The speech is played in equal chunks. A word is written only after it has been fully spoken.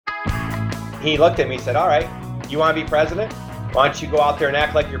he looked at me and said, all right, you want to be president? Why don't you go out there and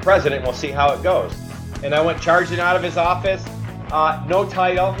act like you're president and we'll see how it goes. And I went charging out of his office. No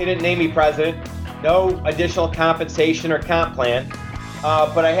title. He didn't name me president. No additional compensation or comp plan.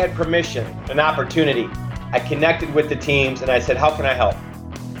 But I had permission, an opportunity. I connected with the teams and I said, how can I help?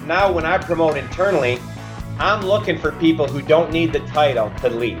 Now, when I promote internally, I'm looking for people who don't need the title to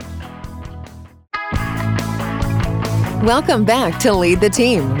lead. Welcome back to Lead the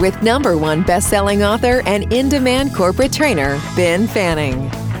Team with #1 best-selling author and in-demand corporate trainer, Ben Fanning.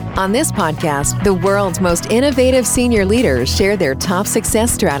 On this podcast, the world's most innovative senior leaders share their top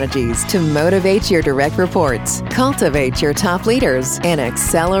success strategies to motivate your direct reports, cultivate your top leaders, and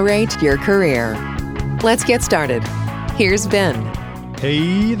accelerate your career. Let's get started. Here's Ben.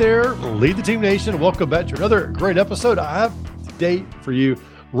 Hey there, Lead the Team Nation. Welcome back to another great episode. I have today for you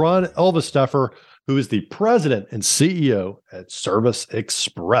Ron Alvesteffer, who is the president and CEO at Service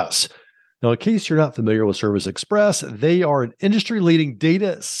Express. Now, in case you're not familiar with Service Express, they are an industry-leading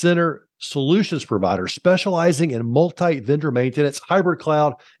data center solutions provider specializing in multi-vendor maintenance, hybrid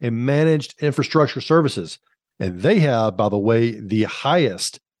cloud, and managed infrastructure services. And they have, by the way, the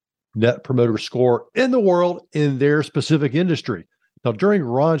highest Net Promoter Score in the world in their specific industry. Now, during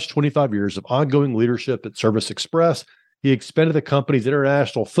Ron's 25 years of ongoing leadership at Service Express, he expanded the company's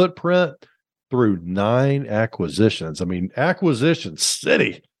international footprint through 9 acquisitions. Acquisition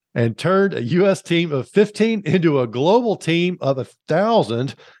city, and turned a U.S. team of 15 into a global team of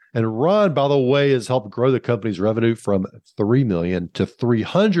 1,000. And Ron, by the way, has helped grow the company's revenue from $3 million to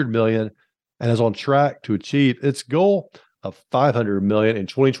 $300 million and is on track to achieve its goal of $500 million in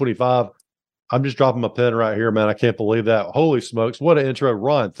 2025. I'm just dropping my pen right here, man. I can't believe that. Holy smokes. What an intro.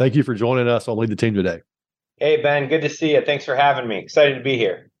 Ron, thank you for joining us on Lead the Team today. Hey, Ben, good to see you. Thanks for having me. Excited to be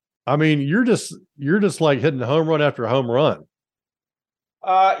here. You're just like hitting home run after home run.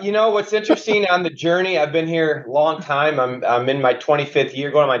 What's interesting on the journey, I've been here a long time. I'm in my 25th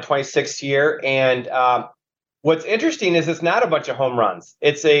year, going to my 26th year. And what's interesting is it's not a bunch of home runs.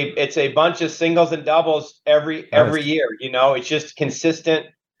 It's a bunch of singles and doubles every year. It's just consistent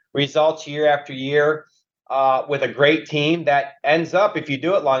results year after year with a great team that ends up, if you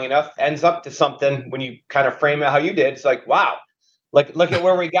do it long enough, ends up to something. When you kind of frame it how you did, it's like, wow, look at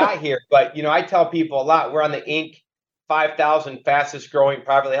where we got here. But, I tell people a lot, we're on the Inc. 5,000 fastest growing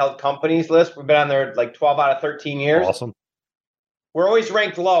privately held companies list. We've been on there like 12 out of 13 years. Awesome. We're always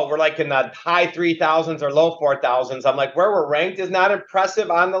ranked low. We're like in the high 3,000s or low 4,000s. I'm like, where we're ranked is not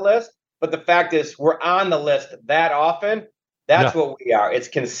impressive on the list. But the fact is we're on the list that often. That's what we are. It's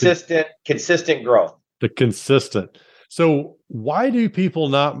consistent growth. The consistent. So why do people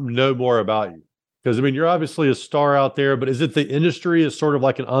not know more about you? Because, you're obviously a star out there, but is it the industry is sort of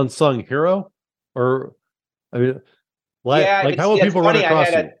like an unsung hero? Or, how will people run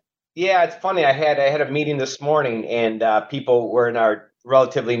across you? Yeah, it's funny. I had a meeting this morning, and people were in our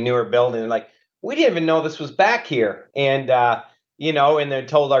relatively newer building. Like, we didn't even know this was back here, and and they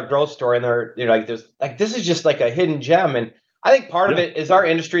told our growth story, and they're like, this is just like a hidden gem. And I think part of it is our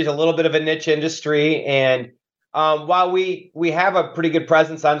industry is a little bit of a niche industry, and while we have a pretty good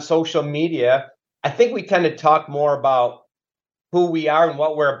presence on social media, I think we tend to talk more about who we are and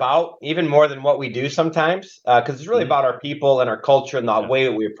what we're about, even more than what we do sometimes, because it's really about our people and our culture and the way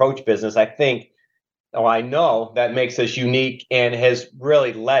that we approach business. I know that makes us unique and has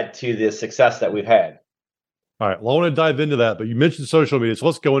really led to the success that we've had. All right. Well, I want to dive into that, but you mentioned social media, so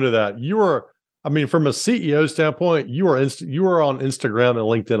let's go into that. You are, from a CEO standpoint, you are on Instagram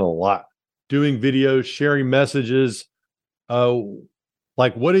and LinkedIn a lot, doing videos, sharing messages.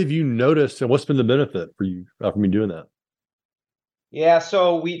 What have you noticed, and what's been the benefit for you from you doing that? Yeah,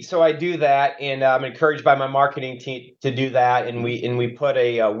 so I do that, and I'm encouraged by my marketing team to do that, and we put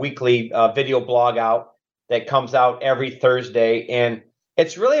a weekly video blog out that comes out every Thursday, and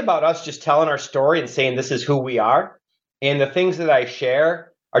it's really about us just telling our story and saying this is who we are, and the things that I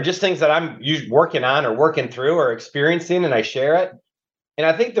share are just things that I'm working on or working through or experiencing, and I share it. And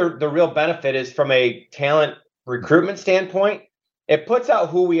I think the real benefit is from a talent recruitment standpoint. It puts out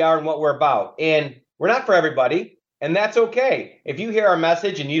who we are and what we're about, and we're not for everybody. And that's okay. If you hear our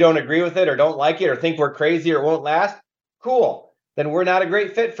message and you don't agree with it or don't like it or think we're crazy or won't last, cool. Then we're not a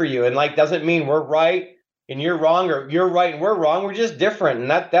great fit for you. And doesn't mean we're right and you're wrong, or you're right and we're wrong. We're just different.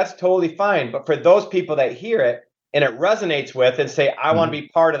 And that's totally fine. But for those people that hear it and it resonates with and say, I want to be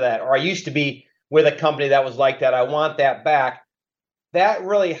part of that, or I used to be with a company that was like that, I want that back. That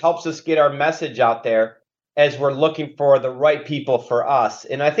really helps us get our message out there as we're looking for the right people for us.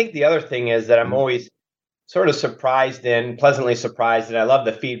 And I think the other thing is that I'm always sort of pleasantly surprised, and I love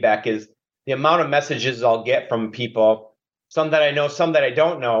the feedback, is the amount of messages I'll get from people, some that I know, some that I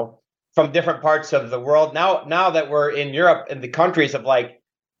don't know, from different parts of the world. Now that we're in Europe and the countries of like,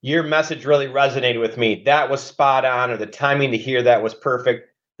 your message really resonated with me. That was spot on, or the timing to hear that was perfect.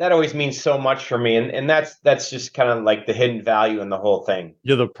 That always means so much for me. And that's just kind of like the hidden value in the whole thing.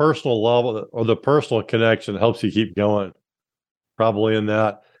 Yeah, the personal level or the personal connection helps you keep going, probably in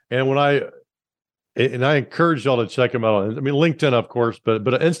that. And I encourage y'all to check him out on, LinkedIn, of course, but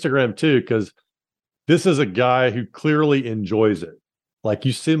Instagram too, because this is a guy who clearly enjoys it. Like,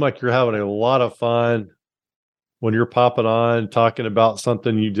 you seem like you're having a lot of fun when you're popping on, talking about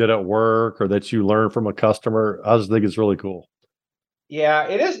something you did at work or that you learned from a customer. I just think it's really cool. Yeah,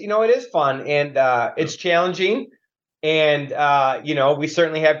 it is. It is fun, and it's challenging. And we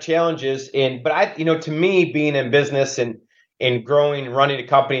certainly have challenges. But to me, being in business and growing, running a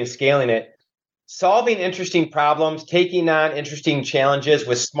company and scaling it, solving interesting problems, taking on interesting challenges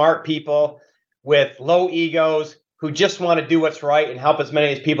with smart people, with low egos, who just want to do what's right and help as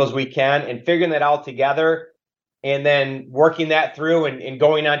many people as we can, and figuring that out together, and then working that through and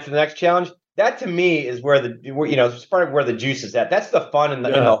going on to the next challenge. That to me is where it's part of where the juice is at. That's the fun in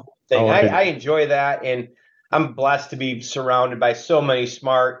the whole thing. I enjoy that, and I'm blessed to be surrounded by so many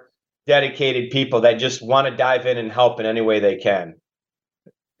smart, dedicated people that just want to dive in and help in any way they can.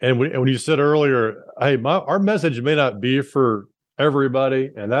 And when you said earlier, hey, our message may not be for everybody,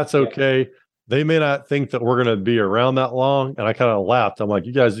 and that's okay. Yeah. They may not think that we're going to be around that long. And I kind of laughed. I'm like,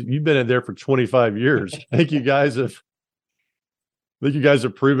 you guys, you've been in there for 25 years. I think you guys have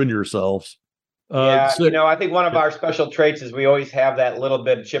proven yourselves. I think one of our special traits is we always have that little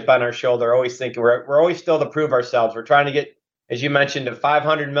bit of chip on our shoulder, always thinking we're always still to prove ourselves. We're trying to get, as you mentioned, to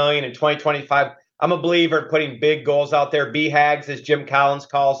 500 million in 2025. I'm a believer in putting big goals out there, BHAGs, as Jim Collins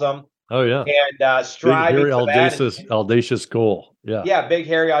calls them. Oh, yeah. And striving for that. Audacious goal. Yeah. Yeah, big,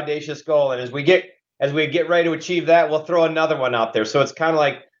 hairy, audacious goal. And as we get ready to achieve that, we'll throw another one out there. So it's kind of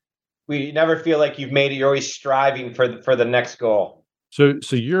like we never feel like you've made it. You're always striving for the next goal. So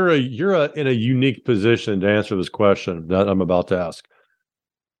you're in a unique position to answer this question that I'm about to ask.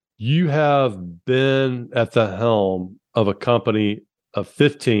 You have been at the helm of a company of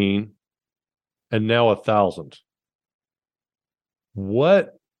 15 and now 1,000.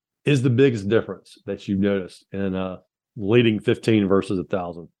 What is the biggest difference that you've noticed in leading 15 versus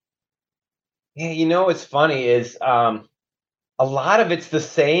 1,000? Yeah, what's funny is a lot of it's the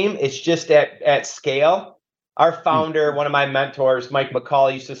same. It's just at scale. Our founder, one of my mentors, Mike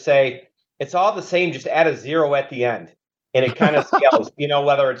McCall, used to say, it's all the same, just add a zero at the end. And it kind of scales,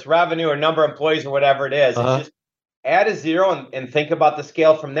 whether it's revenue or number of employees or whatever it is. It's just add a zero and think about the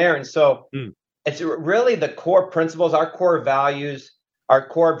scale from there. And so it's really the core principles, our core values, our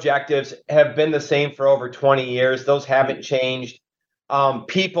core objectives have been the same for over 20 years. Those haven't changed.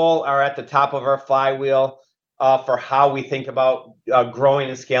 People are at the top of our flywheel for how we think about growing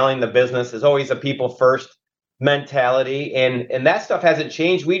and scaling the business. Is always a people first mentality. And that stuff hasn't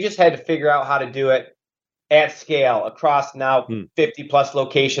changed. We just had to figure out how to do it at scale across now 50 plus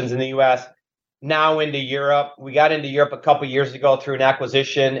locations in the US, now into Europe. We got into Europe a couple of years ago through an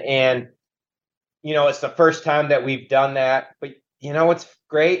acquisition. And, it's the first time that we've done that. But, it's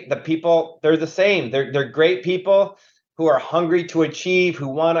great. The people, they're the same. They're great people who are hungry to achieve, who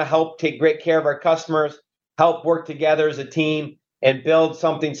want to help take great care of our customers, help work together as a team, and build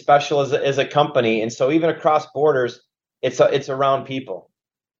something special as a company. And so even across borders, it's around people.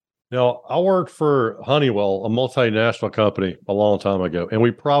 Now, I worked for Honeywell, a multinational company, a long time ago, and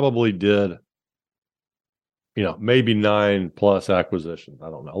we probably did, maybe 9+ acquisitions. I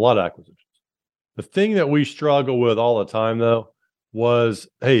don't know, a lot of acquisitions. The thing that we struggle with all the time, though, was,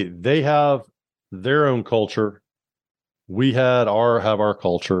 hey, they have their own culture. We have our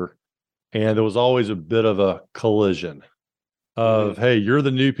culture. And there was always a bit of a collision of, hey, you're the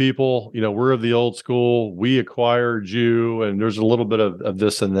new people, we're of the old school, we acquired you, and there's a little bit of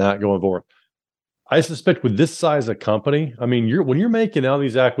this and that going forward. I suspect with this size of company, when you're making all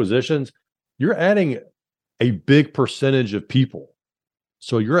these acquisitions, you're adding a big percentage of people.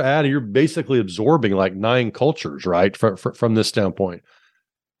 So you're basically absorbing like 9 cultures, right? From this standpoint.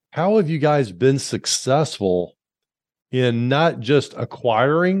 How have you guys been successful in not just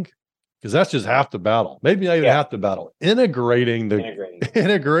acquiring, because that's just half the battle, maybe not even half the battle, integrating the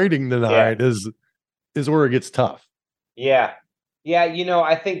 9 is where it gets tough. Yeah.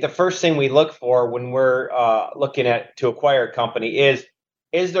 I think the first thing we look for when we're looking to acquire a company is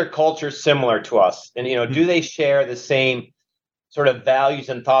their culture similar to us? And, do they share the same sort of values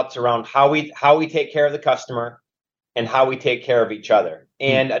and thoughts around how we take care of the customer and how we take care of each other?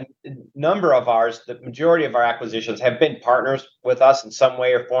 And a number of the majority of our acquisitions have been partners with us in some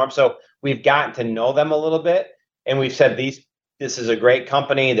way or form. So we've gotten to know them a little bit, and we've said these this is a great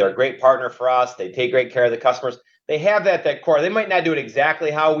company. They're a great partner for us. They take great care of the customers. They have that core. They might not do it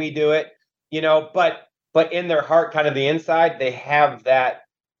exactly how we do it, but in their heart, kind of the inside, they have that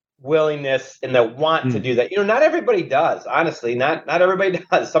willingness and the want to do that. Not everybody does, honestly. Not everybody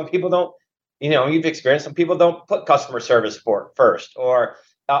does. Some people don't, you've experienced, some people don't put customer service first, or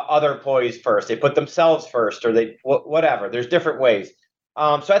other employees first. They put themselves first, or they whatever. There's different ways.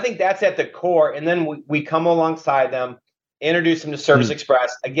 So I think that's at the core. And then we come alongside them, introduce them to Service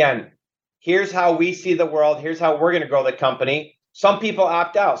Express. Again, here's how we see the world. Here's how we're going to grow the company. Some people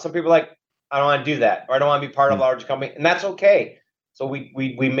opt out. Some people are like, I don't want to do that, or I don't want to be part of a large company. And that's okay. So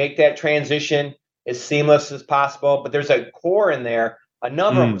we make that transition as seamless as possible. But there's a core in there. A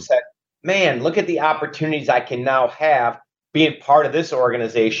number of them said, man, look at the opportunities I can now have being part of this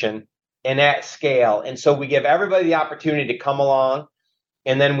organization and at scale. And so we give everybody the opportunity to come along,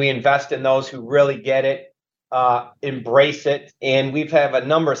 and then we invest in those who really get it, embrace it. And we've had a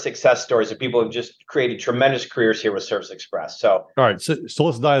number of success stories of people who have just created tremendous careers here with Service Express. So, all right. So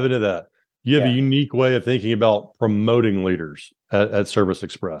let's dive into that. You have a unique way of thinking about promoting leaders at Service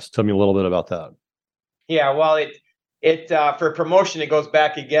Express. Tell me a little bit about that. Yeah, well, it for promotion, it goes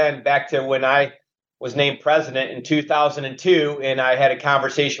back to when I was named president in 2002, and I had a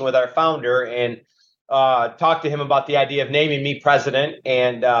conversation with our founder and talked to him about the idea of naming me president,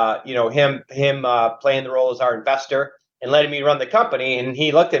 and him playing the role as our investor and letting me run the company. And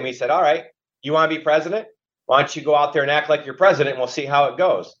he looked at me and said, "All right, you want to be president? Why don't you go out there and act like you're president, and we'll see how it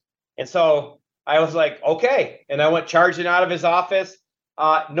goes." And so I was like, okay. And I went charging out of his office.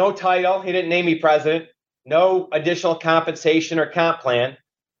 No title. He didn't name me president. No additional compensation or comp plan.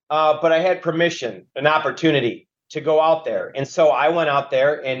 But I had permission, an opportunity to go out there. And so I went out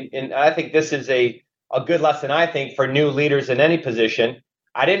there, and I think this is a good lesson, I think, for new leaders in any position.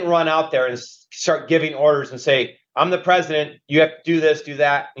 I didn't run out there and start giving orders and say, I'm the president. You have to do this, do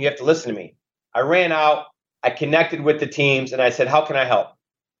that. And you have to listen to me. I ran out. I connected with the teams, and I said, how can I help?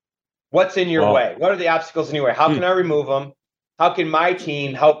 What's in your way? What are the obstacles in your way? How can I remove them? How can my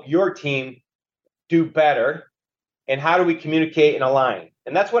team help your team do better? And how do we communicate and align?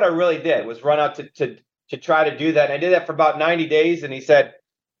 And that's what I really did, was run out to try to do that. And I did that for about 90 days. And he said,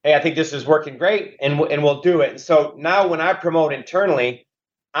 hey, I think this is working great, and we'll do it. And so now when I promote internally,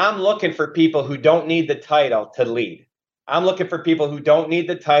 I'm looking for people who don't need the title to lead. I'm looking for people who don't need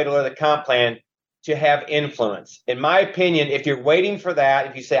the title or the comp plan to have influence. In my opinion, if you're waiting for that,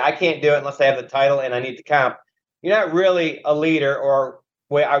 if you say, I can't do it unless I have the title and I need the comp, you're not really a leader, or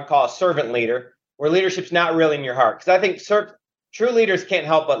what I would call a servant leader, where leadership's not really in your heart. Because I think true leaders can't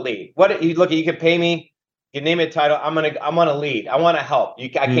help but lead. You can pay me, you name me a title, I'm gonna lead. I want to help.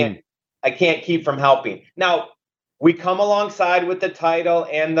 I can't keep from helping. Now, we come alongside with the title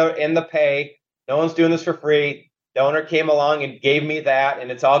and the pay. No one's doing this for free. The owner came along and gave me that,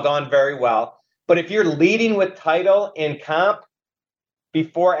 and it's all gone very well. But if you're leading with title and comp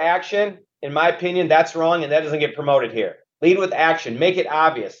before action, in my opinion, that's wrong, and that doesn't get promoted here. Lead with action. Make it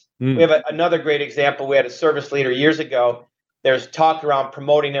obvious. We have another great example. We had a service leader years ago. There's talk around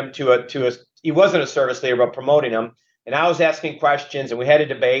promoting him to a he wasn't a service leader, but promoting him. And I was asking questions, and we had a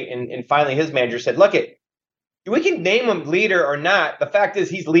debate. And finally, his manager said, look, we can name him leader or not. The fact is,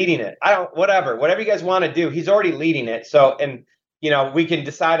 he's leading it. Whatever you guys want to do, he's already leading it. So, and we can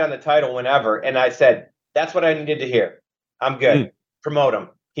decide on the title whenever. And I said, that's what I needed to hear. I'm good. Promote him.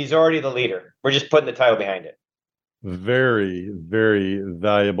 He's already the leader. We're just putting the title behind it. Very, very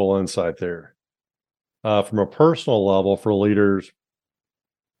valuable insight there. From a personal level, for leaders,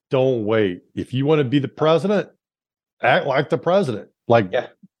 don't wait. If you want to be the president, act like the president.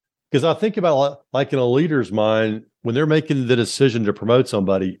 Because I think about, like, in a leader's mind, when they're making the decision to promote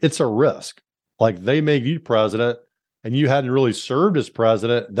somebody, it's a risk. Like, they make you president and you hadn't really served as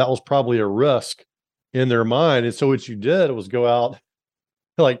president. That was probably a risk in their mind. And so what you did was go out,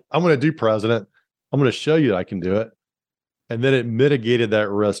 like, I'm going to do president. I'm going to show you that I can do it. And then it mitigated that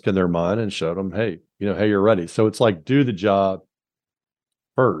risk in their mind and showed them, hey, you're ready. So it's like, do the job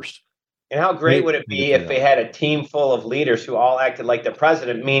first. And how great would it be if they had a team full of leaders who all acted like the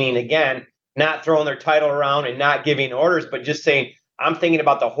president, meaning, again, not throwing their title around and not giving orders, but just saying, I'm thinking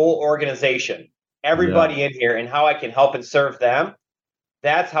about the whole organization, everybody in here, and how I can help and serve them.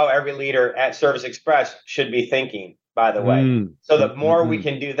 That's how every leader at Service Express should be thinking, by the way. So the more we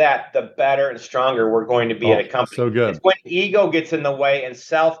can do that, the better and stronger we're going to be at a company. So good. It's when ego gets in the way and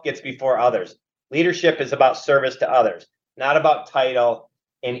self gets before others. Leadership is about service to others, not about title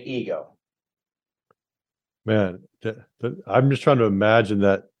and ego. Man, I'm just trying to imagine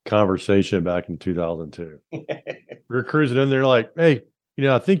that conversation back in 2002. We're cruising in there like, hey,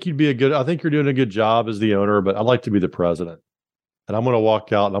 I think you're doing a good job as the owner, but I'd like to be the president. and I'm going to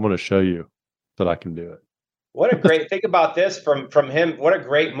walk out and I'm going to show you that I can do it. What a great think about this from him. What a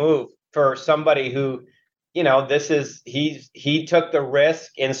great move for somebody who, he took the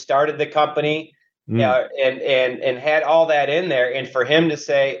risk and started the company, and had all that in there. And for him to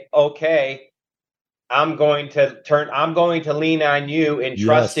say, okay, I'm going to lean on you and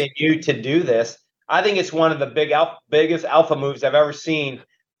trust in you to do this. I think it's one of the biggest alpha moves I've ever seen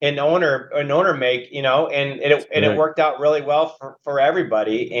an owner make, and it worked out really well for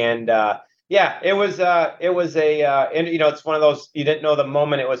everybody. And it was and it's one of those, you didn't know the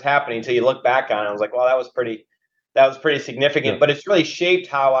moment it was happening until you look back on it. I was like, well, that was pretty significant, but it's really shaped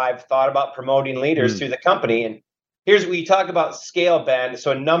how I've thought about promoting leaders through the company. And here's what you talk about scale, Ben.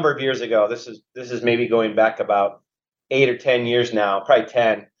 So a number of years ago, this is maybe going back about 8 or 10 years now, probably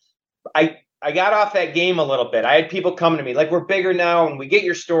 10. I got off that game a little bit. I had people coming to me like, we're bigger now and we get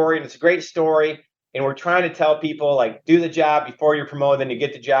your story and it's a great story. And we're trying to tell people, like, do the job before you're promoted, then you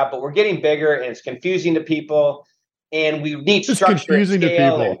get the job, but we're getting bigger and it's confusing to people. And we need structure and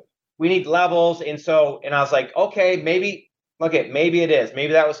scale. We need levels. And I was like, okay, maybe it is.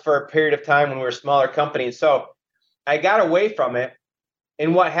 Maybe that was for a period of time when we were a smaller company. And so I got away from it.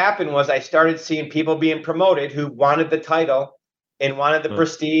 And what happened was I started seeing people being promoted who wanted the title and wanted the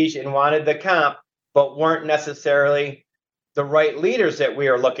prestige and wanted the comp, but weren't necessarily the right leaders that we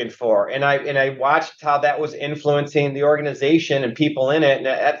are looking for. And I watched how that was influencing the organization and people in it. And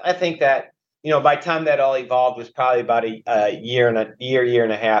I think that, by the time that all evolved was probably about a year and a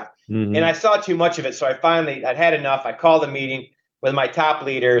half. Mm-hmm. And I saw too much of it. So I'd had enough. I called a meeting with my top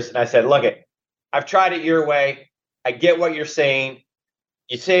leaders and I said, look, I've tried it your way. I get what you're saying.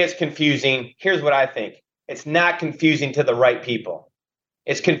 You say it's confusing. Here's what I think. It's not confusing to the right people.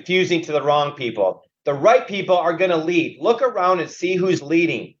 It's confusing to the wrong people. The right people are going to lead. Look around and see who's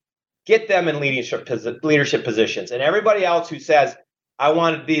leading. Get them in leadership positions. And everybody else who says, I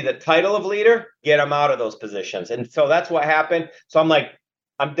want to be the title of leader, get them out of those positions. And so that's what happened. So I'm like,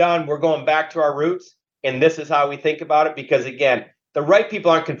 I'm done. We're going back to our roots. And this is how we think about it. Because again, the right people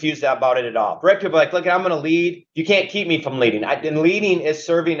aren't confused about it at all. The right people are like, look, I'm going to lead. You can't keep me from leading. And leading is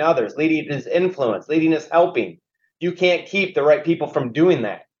serving others. Leading is influence. Leading is helping. You can't keep the right people from doing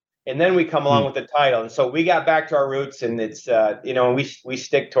that. And then we come along with the title. And so we got back to our roots, and it's, we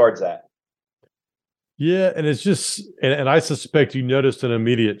stick towards that. Yeah. And it's just, and I suspect you noticed an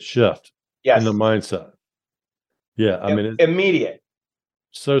immediate shift in the mindset. Yeah. I mean, immediate.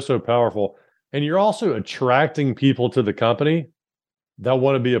 So powerful. And you're also attracting people to the company that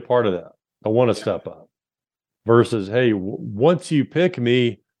want to be a part of that. I want to step up versus, hey, once you pick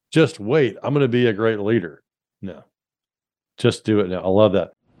me, just wait. I'm going to be a great leader. No, just do it now. I love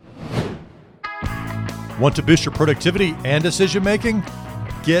that. Want to boost your productivity and decision-making?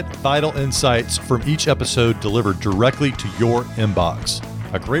 Get vital insights from each episode delivered directly to your inbox.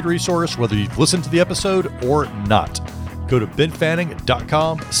 A great resource, whether you've listened to the episode or not. Go to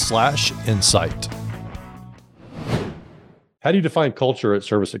benfanning.com/insight. How do you define culture at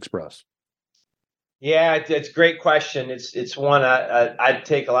Service Express? Yeah, it's a great question. It's one I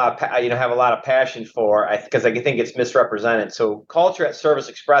take a lot of have a lot of passion for, because I think it's misrepresented. So culture at Service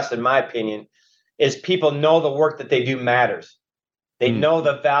Express, in my opinion, is people know the work that they do matters. They know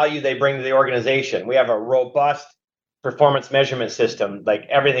the value they bring to the organization. We have a robust performance measurement system. Like,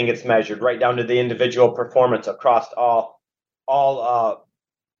 everything gets measured right down to the individual performance across all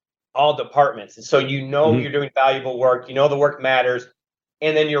departments. And so you're doing valuable work, the work matters,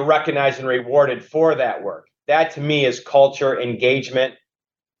 and then you're recognized and rewarded for that work. That, to me, is culture, engagement.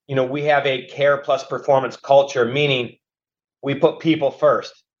 We have a care plus performance culture, meaning we put people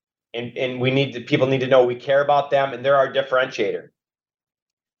first, and people need to know we care about them, and they're our differentiator.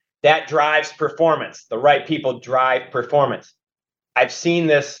 That drives performance. The right people drive performance. I've seen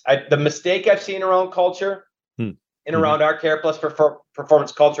this. The mistake I've seen around culture and around our care plus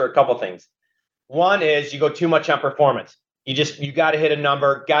performance culture, a couple things. One is you go too much on performance. You got to hit a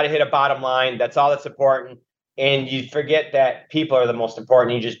number, got to hit a bottom line. That's all that's important. And you forget that people are the most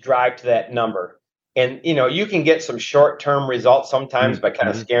important. You just drive to that number. And, you can get some short-term results sometimes by kind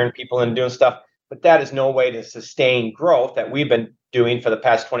of scaring people into doing stuff, but that is no way to sustain growth that we've been doing for the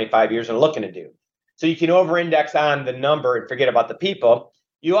past 25 years and looking to do. So you can over-index on the number and forget about the people.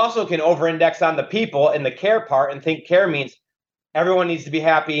 You also can over-index on the people and the care part and think care means everyone needs to be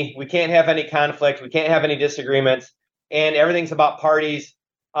happy. We can't have any conflict. We can't have any disagreements. And everything's about parties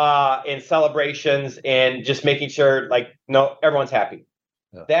and celebrations and just making sure, everyone's happy.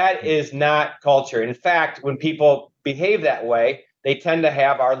 Yeah. That is not culture. In fact, when people behave that way, they tend to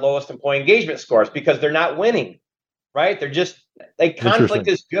have our lowest employee engagement scores because they're not winning. right? They're just like conflict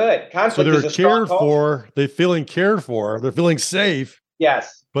Interesting. is good. So Conflict is they're a strong cared culture. for, they're feeling cared for, they're feeling safe,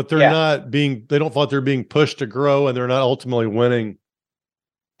 Yes. but they're Yeah. not being, they don't feel like they're being pushed to grow, and they're not ultimately winning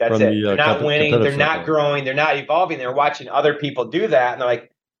That's from it. the They're not winning. competitive They're not standpoint. growing. They're not evolving. They're watching other people do that. And they're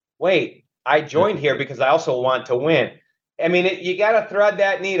like, wait, I joined here Interesting. because I also want to win. I mean, you got to thread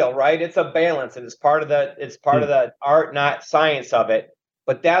that needle, right? It's a balance, and it's part of Hmm. the art, not science of it.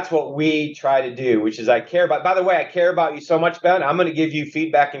 But that's what we try to do, which is I care about. By the way, I care about you so much, Ben. I'm going to give you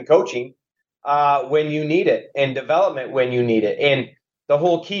feedback and coaching when you need it, and development when you need it. And the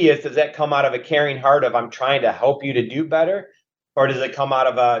whole key is, does that come out of a caring heart of I'm trying to help you to do better? Or does it come out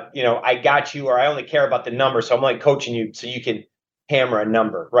of I got you, or I only care about the number, so I'm only coaching you so you can hammer a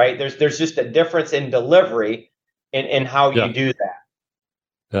number, right? There's just a difference in delivery in how Yeah. you do that.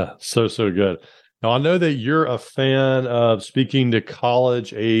 Yeah. So good. Now I know that you're a fan of speaking to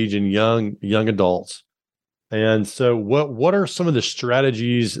college age and young adults. And so what are some of the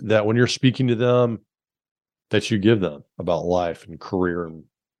strategies that when you're speaking to them that you give them about life and career and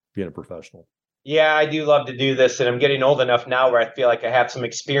being a professional? Yeah, I do love to do this, and I'm getting old enough now where I feel like I have some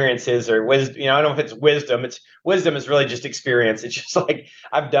experiences or wisdom. I don't know if it's wisdom. It's wisdom is really just experience. It's just like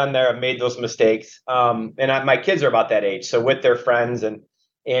I've done there, I've made those mistakes. My kids are about that age, so with their friends and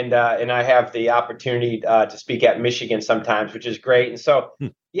I have the opportunity to speak at Michigan sometimes, which is great. And so, Hmm.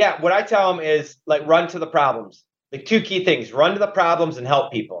 yeah, what I tell them is like run to the problems. Like two key things: run to the problems and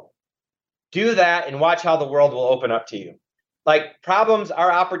help people. Do that, and watch how the world will open up to you. Like problems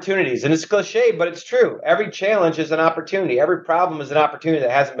are opportunities, and it's cliche, but it's true. Every challenge is an opportunity. Every problem is an opportunity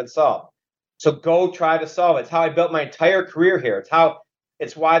that hasn't been solved. So go try to solve it. It's how I built my entire career here.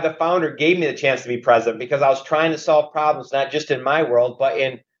 It's why the founder gave me the chance to be president, because I was trying to solve problems, not just in my world, but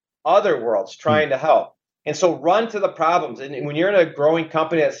in other worlds, Hmm. trying to help. And so run to the problems. And when you're in a growing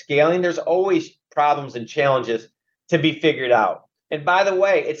company that's scaling, there's always problems and challenges to be figured out. And by the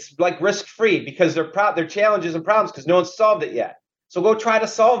way, it's like risk free because they're challenges and problems because no one's solved it yet. So go try to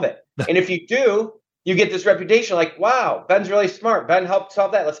solve it. And if you do, you get this reputation like, wow, Ben's really smart. Ben helped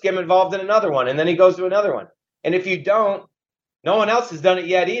solve that. Let's get him involved in another one. And then he goes to another one. And if you don't, no one else has done it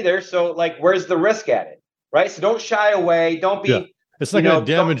yet either. So like, where's the risk at it? Right. So don't shy away. Don't Yeah. be, It's not going to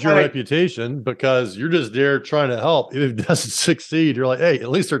don't damage your kind of reputation because you're just there trying to help. If it doesn't succeed, you're like, hey, at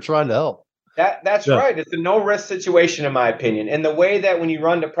least they're trying to help. that's Yeah. right. It's a no risk situation, in my opinion. And the way that when you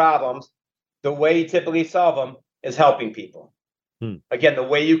run to problems, the way you typically solve them is helping people. Hmm. Again, the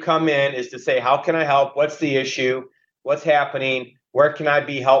way you come in is to say, how can I help? What's the issue? What's happening? Where can I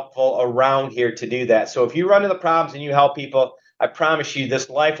be helpful around here to do that? So if you run to the problems and you help people, I promise you this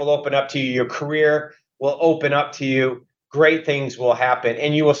life will open up to you. Your career will open up to you. Great things will happen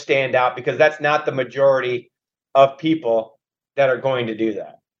and you will stand out because that's not the majority of people that are going to do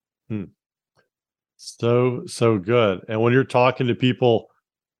that. Hmm. So good. And when you're talking to people,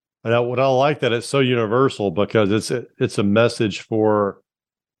 and what I like that it's so universal because it's a message for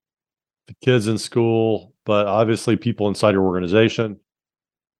the kids in school, but obviously people inside your organization,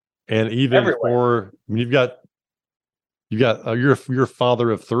 and even Everywhere. for I mean, you're a father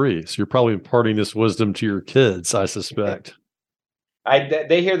of three, so you're probably imparting this wisdom to your kids, I suspect.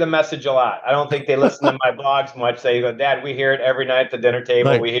 They hear the message a lot. I don't think they listen to my blogs much. They go, Dad, we hear it every night at the dinner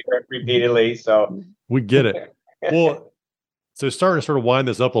table. Like We hear it repeatedly. So we get it. Well, so starting to sort of wind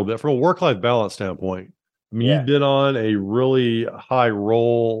this up a little bit from a work-life balance standpoint. I mean, yeah. you've been on a really high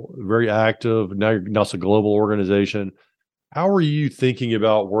role, very active. Now it's a global organization. How are you thinking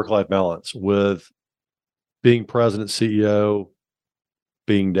about work-life balance with being president, CEO,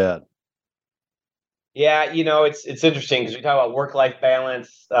 being dad? Yeah, it's interesting because we talk about work-life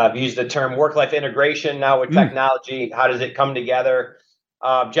balance. I've used the term work-life integration now with Mm, technology. How does it come together?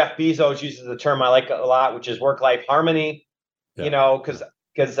 Jeff Bezos uses the term I like a lot, which is work-life harmony. yeah. Because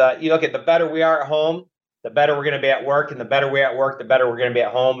you look at the better we are at home, the better we're going to be at work, and the better we're at work, the better we're going to be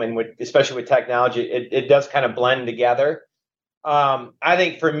at home. And especially with technology, it does kind of blend together. I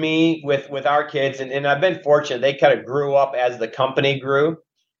think for me, with our kids, and I've been fortunate, they kind of grew up as the company grew.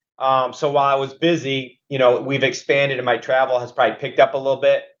 So while I was busy, we've expanded and my travel has probably picked up a little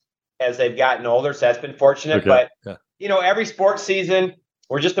bit as they've gotten older. So that's been fortunate. Okay. But, Yeah. every sports season,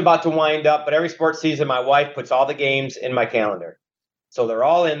 we're just about to wind up, but every sports season, my wife puts all the games in my calendar. So they're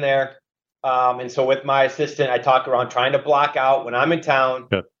all in there. And so with my assistant, I talk around trying to block out when I'm in town,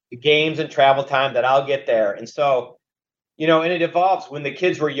 Yeah. the games and travel time that I'll get there. And so, and it evolves. When the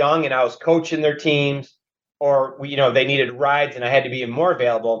kids were young and I was coaching their teams, or they needed rides and I had to be even more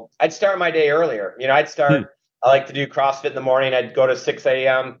available, I'd start my day earlier. Hmm. I like to do CrossFit in the morning. I'd go to 6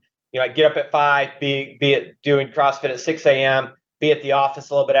 a.m. I'd get up at 5, be doing CrossFit at 6 a.m., be at the office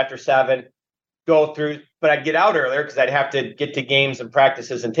a little bit after 7, go through but I'd get out earlier because I'd have to get to games and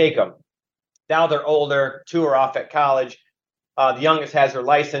practices and take them. Now they're older, 2 are off at college. The youngest has her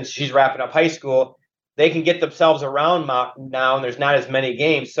license. She's wrapping up high school. They can get themselves around now, and there's not as many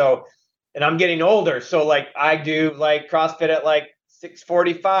games. So, and I'm getting older. So like I do like CrossFit at like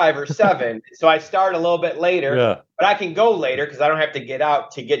 6:45 or 7. So I start a little bit later, but I can go later because I don't have to get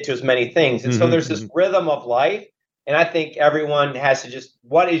out to get to as many things. And so there's this rhythm of life. And I think everyone has to just,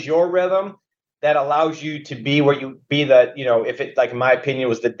 what is your rhythm that allows you to be where you be the, if it, like in my opinion,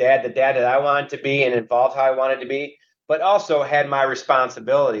 was the dad that I wanted to be and involved how I wanted to be, but also had my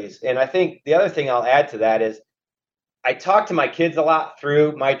responsibilities. And I think the other thing I'll add to that is I talk to my kids a lot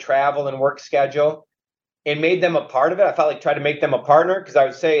through my travel and work schedule and made them a part of it. I felt like tried to make them a partner because I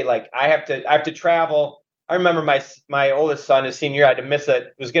would say like, I have to travel. I remember my oldest son, his senior year,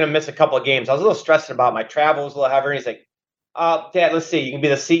 was going to miss a couple of games. I was a little stressed about my travel was a little heavier. And he's like, Dad, let's see, you can be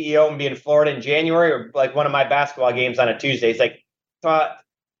the CEO and be in Florida in January, or like one of my basketball games on a Tuesday. He's like,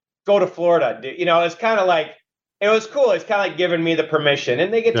 go to Florida. It's kind of like, it was cool. It's kind of like giving me the permission,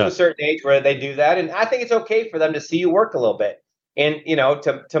 and they get to a certain age where they do that. And I think it's okay for them to see you work a little bit and,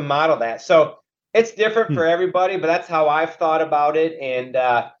 to model that. So it's different for everybody, but that's how I've thought about it. And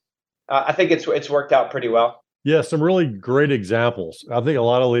I think it's worked out pretty well. Yeah, some really great examples. I think a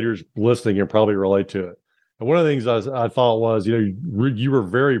lot of leaders listening can probably relate to it. And one of the things I thought was, you were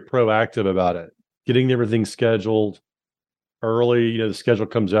very proactive about it, getting everything scheduled early. The schedule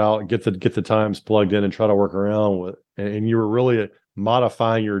comes out, get the times plugged in and try to work around with. And you were really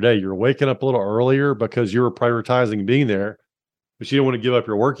modifying your day. You're waking up a little earlier because you were prioritizing being there, but you don't want to give up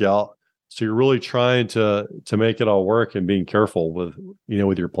your workout. So you're really trying to make it all work and being careful with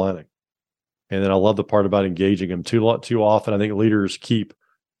your planning. And then I love the part about engaging them. Too often, I think leaders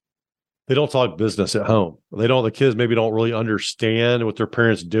they don't talk business at home. The kids maybe don't really understand what their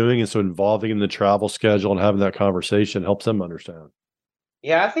parents doing. And so involving them in the travel schedule and having that conversation helps them understand.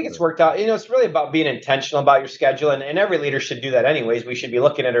 Yeah, I think it's worked out. It's really about being intentional about your schedule. And every leader should do that anyways. We should be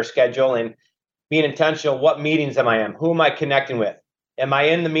looking at our schedule and being intentional. What meetings am I in? Who am I connecting with? Am I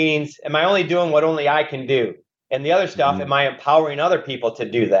in the meetings? Am I only doing what only I can do? And the other stuff, am I empowering other people to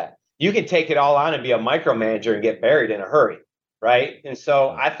do that? You can take it all on and be a micromanager and get buried in a hurry, right? And so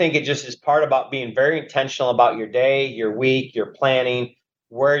I think it just is part about being very intentional about your day, your week, your planning,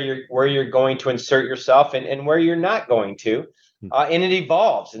 where you're going to insert yourself and where you're not going to. And it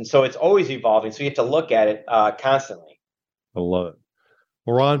evolves. And so it's always evolving. So you have to look at it constantly. I love it.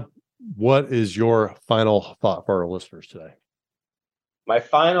 Well, Ron, what is your final thought for our listeners today? My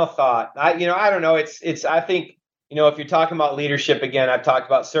final thought, I don't know. I think, if you're talking about leadership, again, I've talked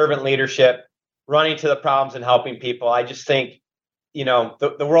about servant leadership, running to the problems and helping people. I just think,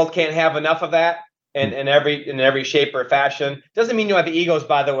 the world can't have enough of that in every shape or fashion. Doesn't mean you have egos,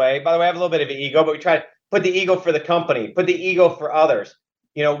 by the way. I have a little bit of an ego, but we try to put the ego for the company, put the ego for others.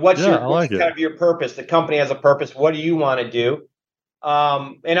 What's kind of your purpose? The company has a purpose. What do you want to do?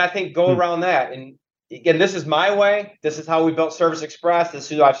 And I think go around that. And again, this is my way. This is how we built Service Express. This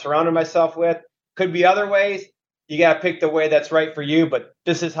is who I've surrounded myself with. Could be other ways. You got to pick the way that's right for you, but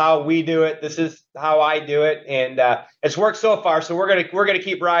this is how we do it. This is how I do it. And it's worked so far. So we're going to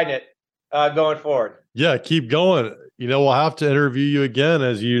keep riding it going forward. Yeah, keep going. We'll have to interview you again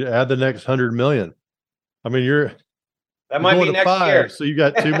as you add the next 100 million. I mean, that might be next 5, year. So you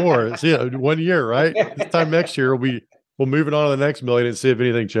got 2 more. So 1 year, right? This time next year, we'll move it on to the next million and see if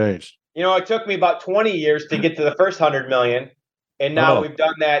anything changed. It took me about 20 years to get to the first 100 million. And now we've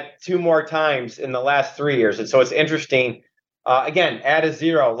done that 2 more times in the last 3 years. And so it's interesting. Again, add a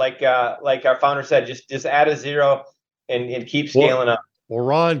zero, like our founder said, just add a zero and keep scaling up. Well,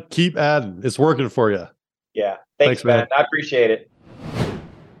 Ron, keep adding. It's working for you. Yeah. Thanks, man. I appreciate it.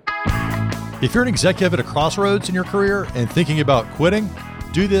 If you're an executive at a crossroads in your career and thinking about quitting,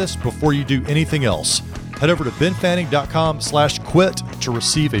 do this before you do anything else. Head over to benfanning.com/quit to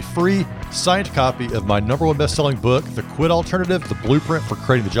receive a free signed copy of my #1 best-selling book, The Quit Alternative, the blueprint for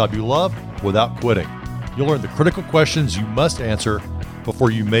creating the job you love without quitting. You'll learn the critical questions you must answer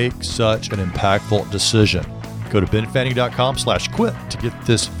before you make such an impactful decision. Go to benfanning.com/quit to get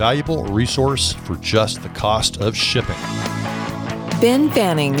this valuable resource for just the cost of shipping. Ben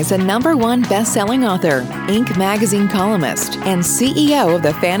Fanning is a #1 best-selling author, Inc. magazine columnist, and CEO of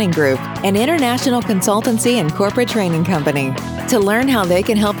the Fanning Group, an international consultancy and corporate training company. To learn how they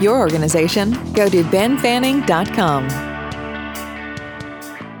can help your organization, go to benfanning.com.